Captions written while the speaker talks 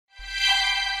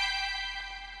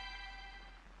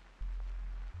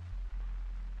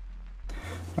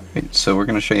Right, so we're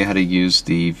going to show you how to use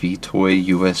the VTOY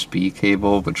USB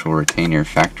cable, which will retain your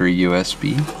factory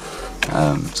USB.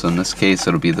 So in this case,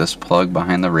 it'll be this plug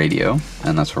behind the radio,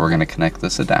 and that's where we're going to connect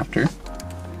this adapter.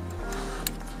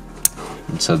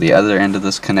 And so the other end of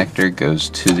this connector goes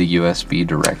to the USB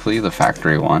directly, the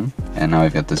factory one. And now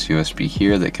we've got this USB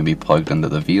here that can be plugged into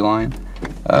the V-line.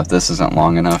 If this isn't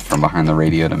long enough from behind the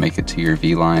radio to make it to your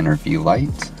V-line or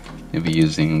V-Lite, you'll be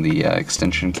using the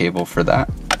extension cable for that.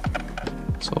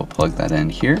 So we'll plug that in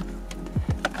here,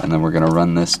 and then we're going to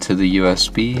run this to the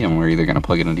USB, and we're either going to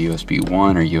plug it into USB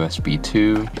 1 or USB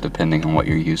 2, depending on what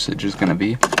your usage is going to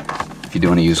be. If you do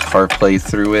want to use CarPlay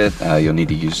through it, you'll need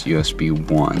to use USB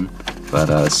 1,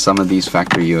 but some of these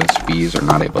factory USBs are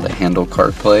not able to handle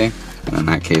CarPlay, and in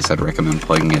that case I'd recommend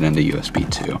plugging it into USB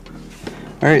 2.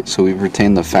 Alright, so we've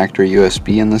retained the factory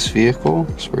USB in this vehicle,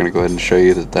 so we're going to go ahead and show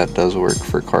you that that does work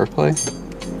for CarPlay.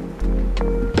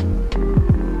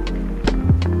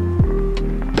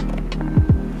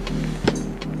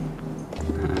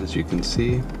 As you can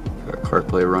see, we've got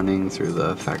CarPlay running through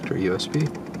the factory USB.